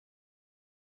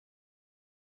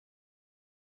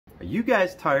Are you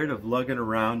guys tired of lugging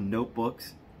around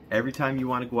notebooks every time you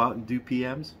want to go out and do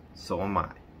PMs? So am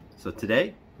I. So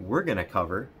today, we're going to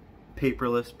cover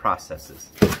paperless processes.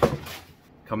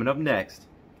 Coming up next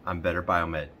on Better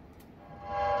Biomed.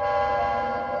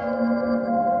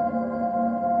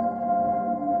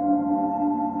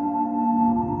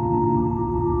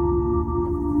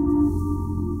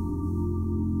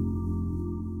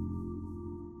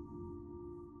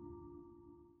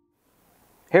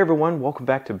 Hey everyone, welcome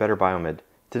back to Better Biomed.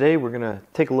 Today we're going to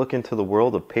take a look into the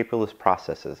world of paperless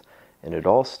processes, and it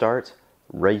all starts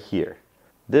right here.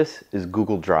 This is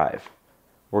Google Drive.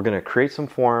 We're going to create some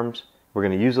forms, we're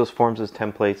going to use those forms as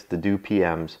templates to do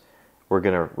PMs, we're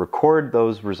going to record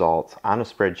those results on a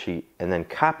spreadsheet, and then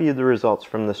copy the results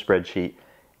from the spreadsheet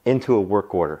into a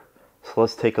work order. So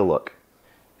let's take a look.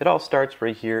 It all starts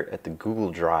right here at the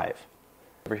Google Drive.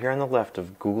 Over here on the left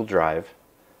of Google Drive,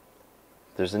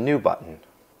 there's a New button.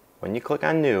 When you click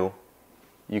on New,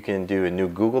 you can do a new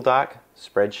Google Doc,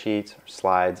 spreadsheets,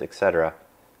 slides, etc.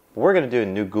 But we're going to do a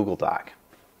new Google Doc.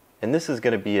 And this is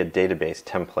going to be a database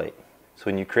template. So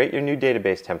when you create your new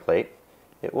database template,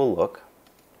 it will look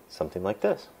something like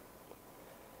this.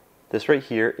 This right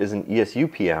here is an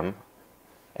ESU PM,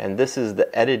 and this is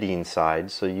the editing side.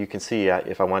 So you can see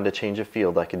if I wanted to change a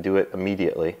field, I could do it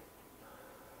immediately.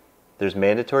 There's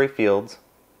mandatory fields.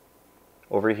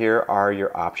 Over here are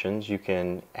your options. You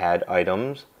can add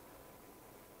items,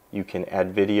 you can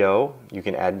add video, you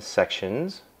can add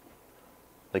sections.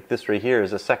 Like this right here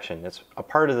is a section. It's a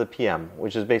part of the PM,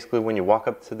 which is basically when you walk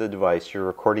up to the device, you're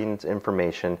recording its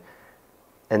information,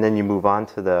 and then you move on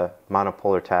to the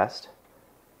monopolar test,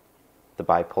 the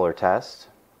bipolar test,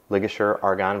 ligature,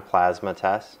 argon, plasma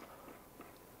test.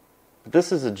 But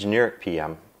this is a generic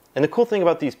PM. And the cool thing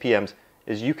about these PMs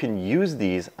is you can use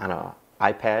these on an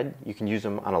iPad, you can use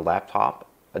them on a laptop,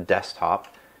 a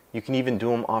desktop, you can even do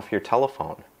them off your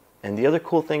telephone. And the other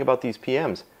cool thing about these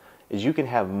PMs is you can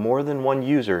have more than one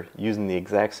user using the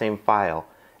exact same file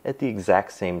at the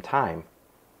exact same time.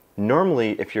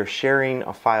 Normally, if you're sharing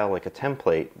a file like a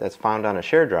template that's found on a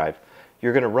shared drive,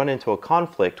 you're going to run into a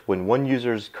conflict when one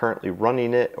user is currently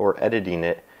running it or editing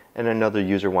it and another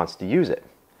user wants to use it.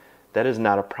 That is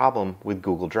not a problem with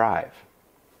Google Drive.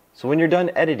 So when you're done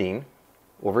editing,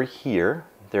 over here,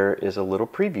 there is a little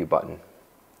preview button.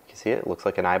 You can see it? It looks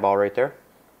like an eyeball right there.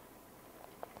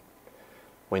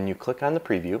 When you click on the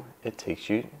preview, it takes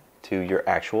you to your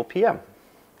actual PM,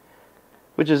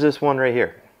 which is this one right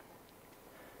here.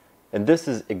 And this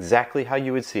is exactly how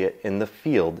you would see it in the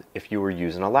field if you were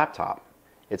using a laptop.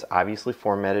 It's obviously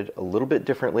formatted a little bit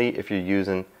differently if you're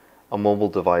using a mobile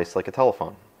device like a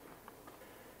telephone.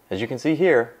 As you can see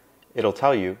here, it'll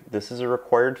tell you this is a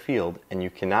required field and you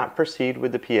cannot proceed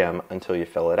with the PM until you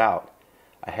fill it out.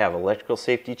 I have electrical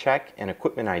safety check and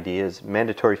equipment ID as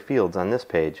mandatory fields on this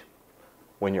page.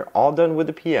 When you're all done with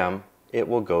the PM, it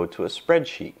will go to a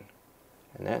spreadsheet.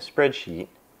 And that spreadsheet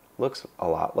looks a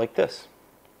lot like this.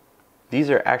 These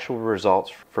are actual results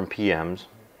from PMs.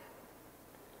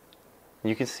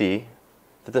 You can see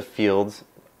that the fields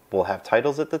will have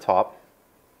titles at the top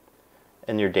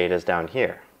and your data is down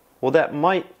here. Well, that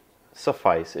might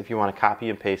suffice if you want to copy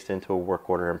and paste into a work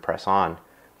order and press on,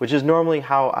 which is normally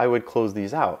how I would close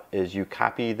these out, is you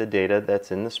copy the data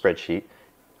that's in the spreadsheet.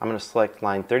 I'm going to select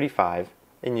line 35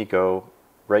 and you go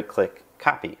right click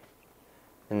copy,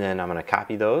 and then I'm going to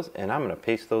copy those and I'm going to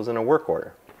paste those in a work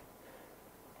order.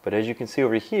 But as you can see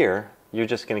over here, you're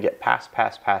just going to get pass,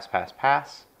 pass, pass, pass,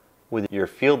 pass with your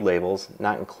field labels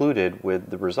not included with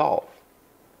the result.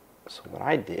 So what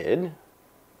I did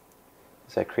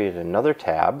is I created another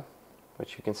tab,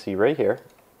 which you can see right here.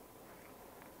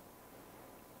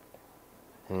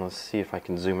 And let's see if I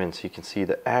can zoom in so you can see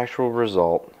the actual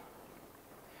result.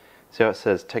 See how it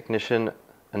says technician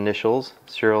initials,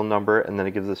 serial number, and then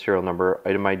it gives the serial number,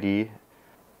 item ID. You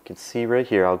can see right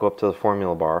here, I'll go up to the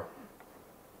formula bar.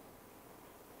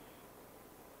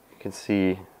 You can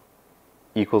see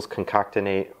equals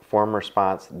concatenate, form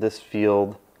response, this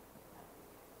field,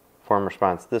 form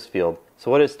response, this field.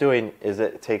 So what it's doing is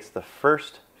it takes the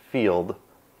first field,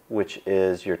 which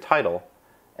is your title,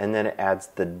 and then it adds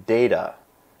the data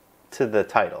to the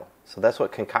title. So that's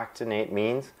what concatenate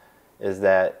means, is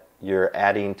that you're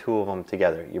adding two of them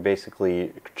together. You're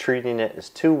basically treating it as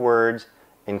two words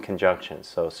in conjunction.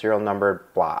 So serial number,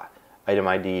 blah, item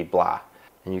ID, blah.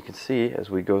 And you can see as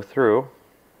we go through,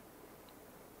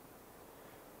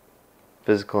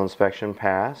 physical inspection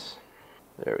pass,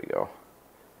 there we go.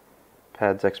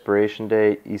 Pad's expiration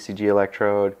date, ECG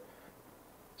electrode.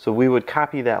 So we would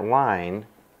copy that line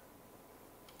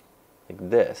like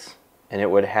this, and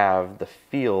it would have the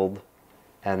field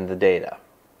and the data.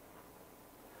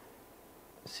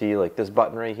 see like this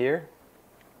button right here.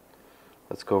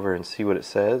 Let's go over and see what it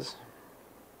says.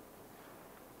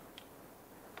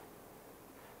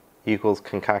 Equals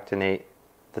concatenate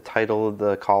the title of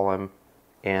the column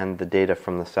and the data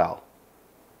from the cell.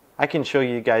 I can show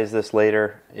you guys this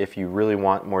later if you really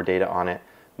want more data on it.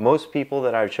 Most people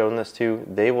that I've shown this to,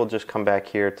 they will just come back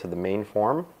here to the main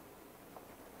form.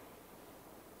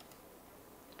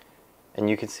 And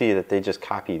you can see that they just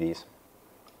copy these.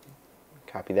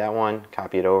 Copy that one,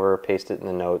 copy it over, paste it in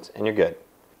the notes, and you're good.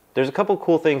 There's a couple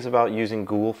cool things about using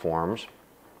Google Forms.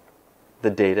 The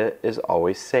data is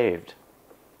always saved.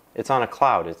 It's on a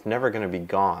cloud, it's never going to be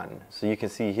gone. So you can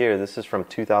see here, this is from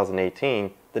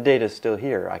 2018, the data is still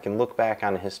here. I can look back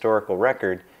on a historical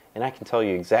record and I can tell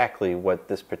you exactly what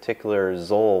this particular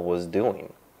Zoll was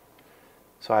doing.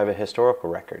 So I have a historical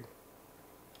record.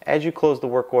 As you close the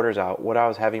work orders out, what I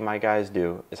was having my guys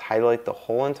do is highlight the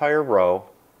whole entire row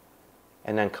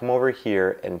and then come over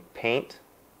here and paint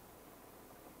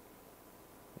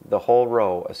the whole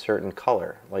row a certain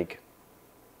color. Like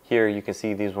here you can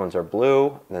see these ones are blue,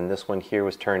 and then this one here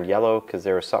was turned yellow because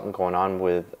there was something going on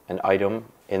with an item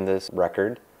in this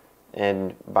record.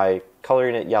 And by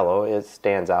coloring it yellow, it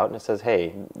stands out and it says,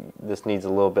 hey, this needs a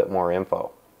little bit more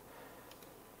info.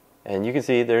 And you can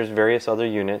see there's various other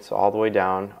units all the way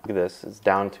down. Look at this, it's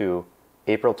down to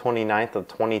April 29th of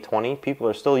 2020. People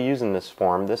are still using this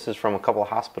form. This is from a couple of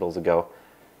hospitals ago,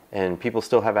 and people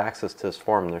still have access to this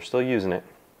form. They're still using it.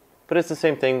 But it's the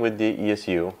same thing with the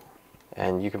ESU.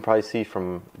 And you can probably see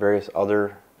from various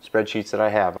other spreadsheets that I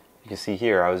have. You can see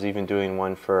here, I was even doing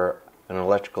one for an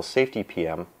electrical safety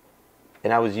PM.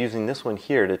 And I was using this one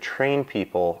here to train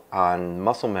people on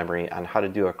muscle memory on how to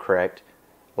do a correct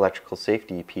electrical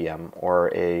safety PM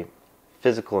or a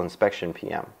physical inspection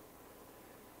PM.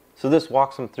 So this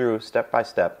walks them through step by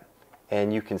step,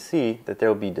 and you can see that there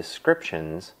will be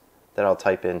descriptions that I'll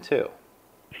type in too.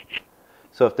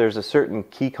 So if there's a certain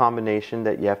key combination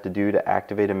that you have to do to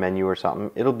activate a menu or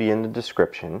something, it'll be in the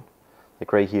description.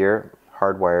 Like right here,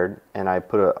 hardwired, and I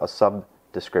put a sub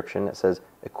description that says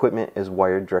equipment is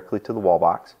wired directly to the wall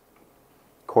box,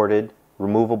 corded,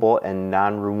 removable and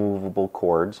non-removable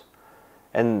cords,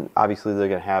 and obviously they're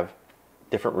going to have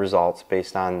different results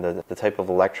based on the type of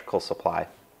electrical supply.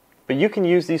 But you can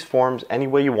use these forms any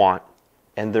way you want,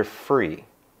 and they're free.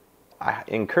 I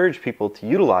encourage people to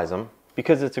utilize them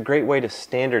because it's a great way to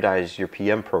standardize your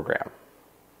PM program.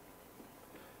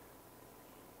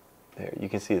 There, you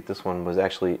can see that this one was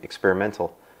actually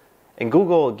experimental. And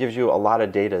Google gives you a lot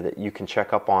of data that you can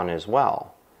check up on as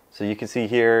well. So you can see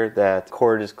here that the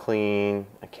cord is clean,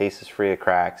 a case is free of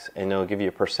cracks, and it'll give you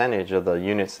a percentage of the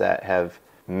units that have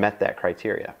met that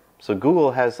criteria. So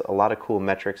Google has a lot of cool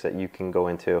metrics that you can go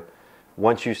into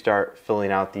once you start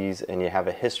filling out these and you have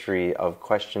a history of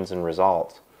questions and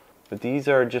results. But these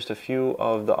are just a few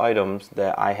of the items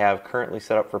that I have currently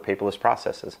set up for paperless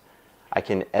processes. I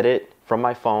can edit from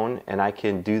my phone and I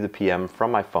can do the PM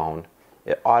from my phone.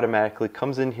 It automatically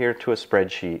comes in here to a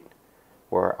spreadsheet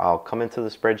where I'll come into the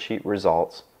spreadsheet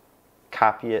results,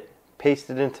 copy it, paste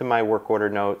it into my work order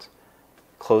notes,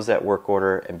 close that work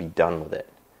order, and be done with it.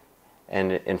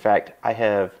 And in fact, I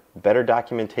have better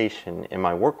documentation in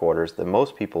my work orders than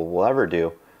most people will ever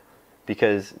do,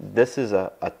 because this is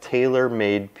a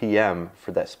tailor-made PM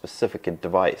for that specific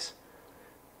device.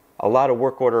 A lot of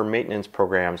work order maintenance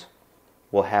programs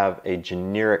will have a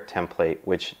generic template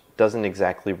which doesn't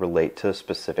exactly relate to a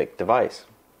specific device.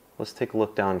 Let's take a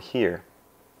look down here.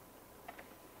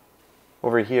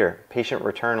 Over here, patient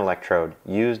return electrode,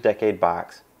 used decade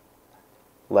box,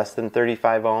 less than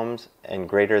 35 ohms and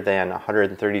greater than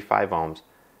 135 ohms.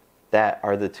 That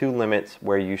are the two limits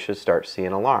where you should start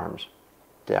seeing alarms.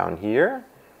 Down here,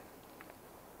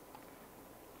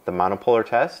 the monopolar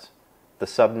test, the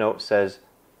subnote says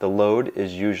the load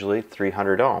is usually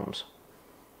 300 ohms.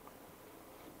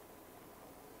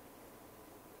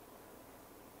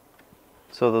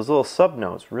 So those little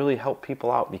subnotes really help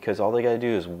people out because all they got to do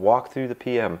is walk through the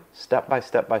PM step by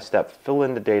step, fill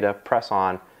in the data, press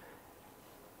on,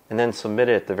 and then submit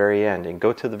it at the very end and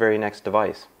go to the very next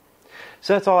device.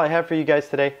 So that's all I have for you guys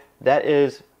today. That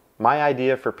is my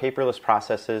idea for paperless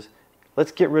processes.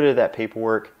 Let's get rid of that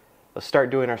paperwork. Let's start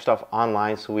doing our stuff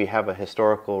online so we have a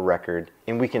historical record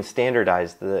and we can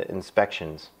standardize the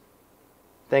inspections.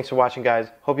 Thanks for watching, guys.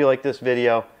 Hope you like this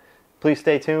video. Please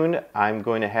stay tuned. I'm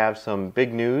going to have some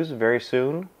big news very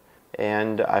soon,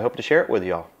 and I hope to share it with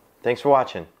y'all. Thanks for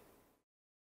watching.